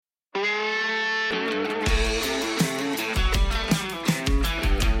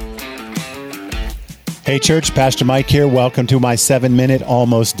Hey church, Pastor Mike here. Welcome to my 7-minute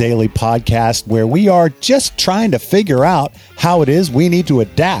almost daily podcast where we are just trying to figure out how it is we need to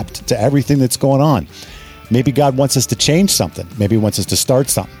adapt to everything that's going on. Maybe God wants us to change something. Maybe He wants us to start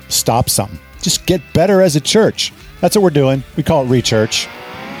something, stop something, just get better as a church. That's what we're doing. We call it Rechurch.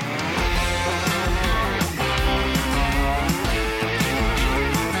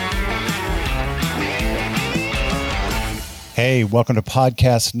 Hey, welcome to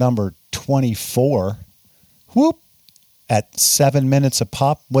podcast number 24. Whoop! At 7 minutes a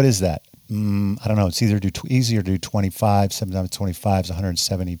pop. What is that? I don't know. It's easier to do 25. 7 times 25 is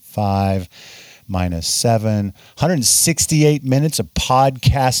 175 minus 7. 168 minutes of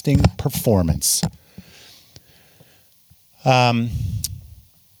podcasting performance. I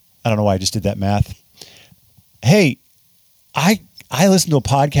don't know why I just did that math. Hey, I listened to a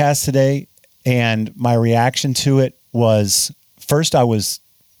podcast today, and my reaction to it was, first I was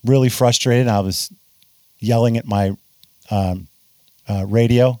really frustrated. I was yelling at my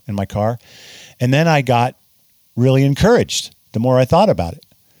radio in my car. And then I got really encouraged the more I thought about it.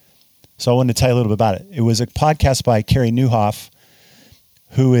 So I wanted to tell you a little bit about it. It was a podcast by Carey Nieuwhof,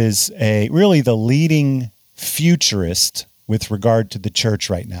 who is really the leading futurist with regard to the church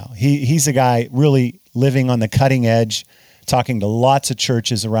right now. He's a guy really living on the cutting edge, talking to lots of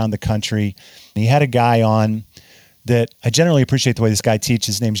churches around the country. And he had a guy on that I generally appreciate the way this guy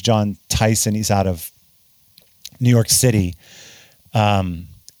teaches. His name's Jon Tyson. He's out of New York City. And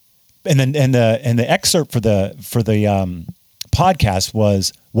the excerpt for the podcast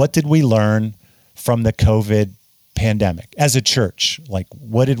was, what did we learn from the COVID pandemic as a church? Like,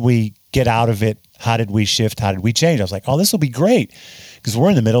 what did we get out of it? How did we shift? How did we change? I was like, oh, this will be great, because we're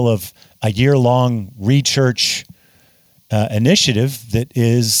in the middle of a year-long Rechurch initiative that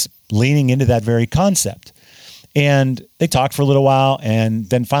is leaning into that very concept. And they talked for a little while and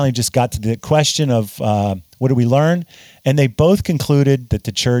then finally just got to the question of what did we learn? And they both concluded that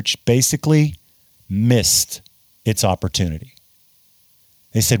the church basically missed its opportunity.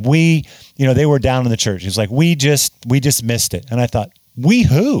 They said, they were down in the church. It was like, we just missed it. And I thought, we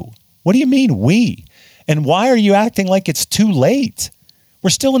who? What do you mean we? And why are you acting like it's too late?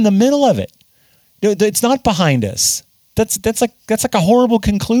 We're still in the middle of it. It's not behind us. That's like a horrible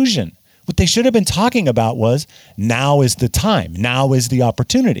conclusion. What they should have been talking about was, now is the time. Now is the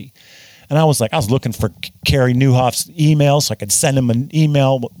opportunity. And I was looking for Carey Nieuwhof's email so I could send him an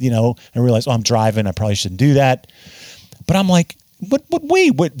email, and I realized, I'm driving. I probably shouldn't do that. But I'm like,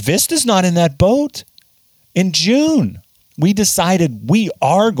 what Vista's not in that boat. In June, we decided we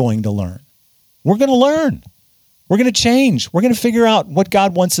are going to learn. We're going to learn. We're going to change. We're going to figure out what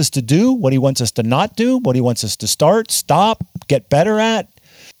God wants us to do, what He wants us to not do, what He wants us to start, stop, get better at.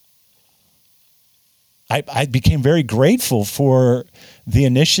 I became very grateful for the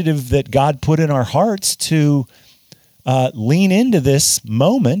initiative that God put in our hearts to lean into this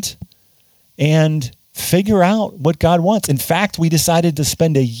moment and figure out what God wants. In fact, we decided to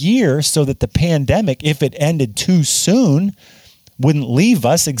spend a year so that the pandemic, if it ended too soon, wouldn't leave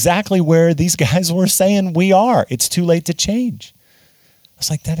us exactly where these guys were saying we are. It's too late to change. I was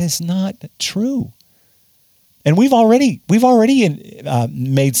like, that is not true. And we've already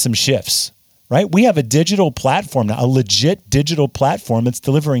made some shifts. Right? We have a digital platform now, a legit digital platform that's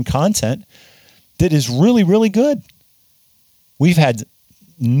delivering content that is really, really good. We've had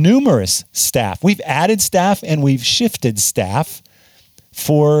numerous staff. We've added staff and we've shifted staff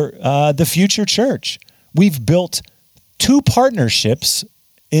for the future church. We've built 2 partnerships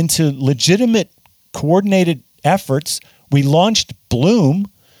into legitimate coordinated efforts. We launched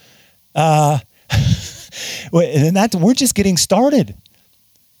Bloom. And we're just getting started.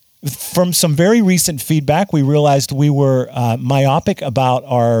 From some very recent feedback, we realized we were myopic about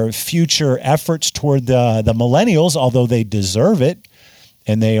our future efforts toward the millennials, although they deserve it,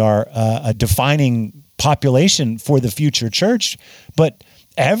 and they are a defining population for the future church. But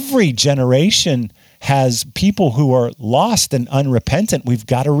every generation has people who are lost and unrepentant. We've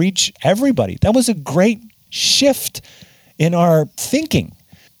got to reach everybody. That was a great shift in our thinking.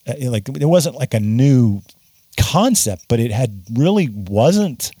 It wasn't like a new concept, but it really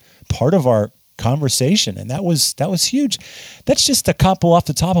wasn't part of our conversation. And that was huge. That's just a couple off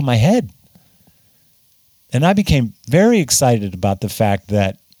the top of my head. And I became very excited about the fact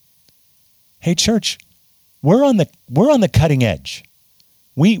that, hey, church, we're on the cutting edge.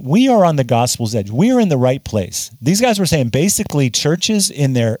 We are on the gospel's edge. We are in the right place. These guys were saying basically churches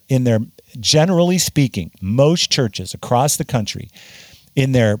in their generally speaking, most churches across the country,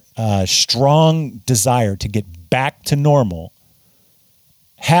 in their strong desire to get back to normal,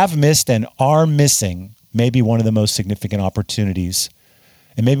 have missed and are missing maybe one of the most significant opportunities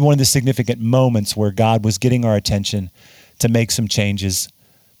And maybe one of the significant moments where God was getting our attention to make some changes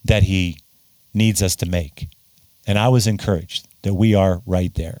that he needs us to make. And I was encouraged that we are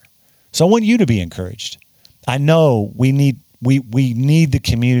right there. So I want you to be encouraged. I know we need the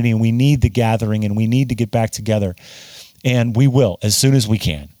community, and we need the gathering, and we need to get back together. And we will, as soon as we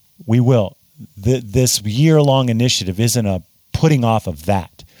can. We will. This year-long initiative isn't a putting off of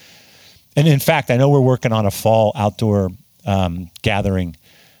that. And in fact, I know we're working on a fall outdoor gathering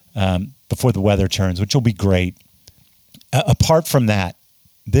before the weather turns, which will be great. Apart from that,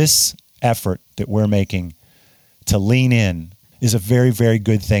 this effort that we're making to lean in is a very, very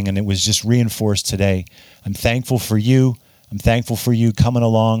good thing, and it was just reinforced today. I'm thankful for you. I'm thankful for you coming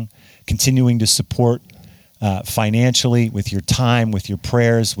along, continuing to support financially, with your time, with your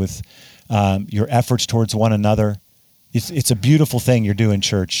prayers, with your efforts towards one another. It's a beautiful thing you're doing,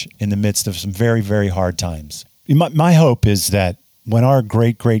 church, in the midst of some very, very hard times. My hope is that when our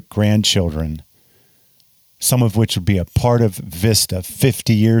great-great-grandchildren, some of which would be a part of Vista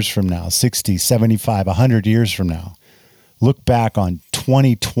 50 years from now, 60, 75, 100 years from now, look back on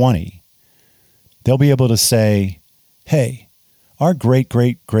 2020, they'll be able to say, hey, our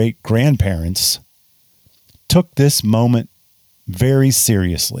great-great-great-grandparents took this moment very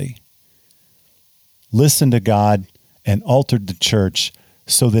seriously, listened to God, and altered the church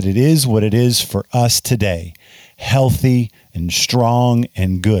so that it is what it is for us today, healthy and strong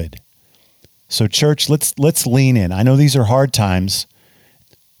and good. So church, let's lean in. I know these are hard times,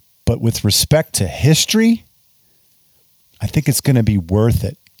 but with respect to history, I think it's going to be worth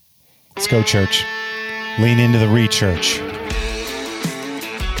it. Let's go, church. Lean into the re-church.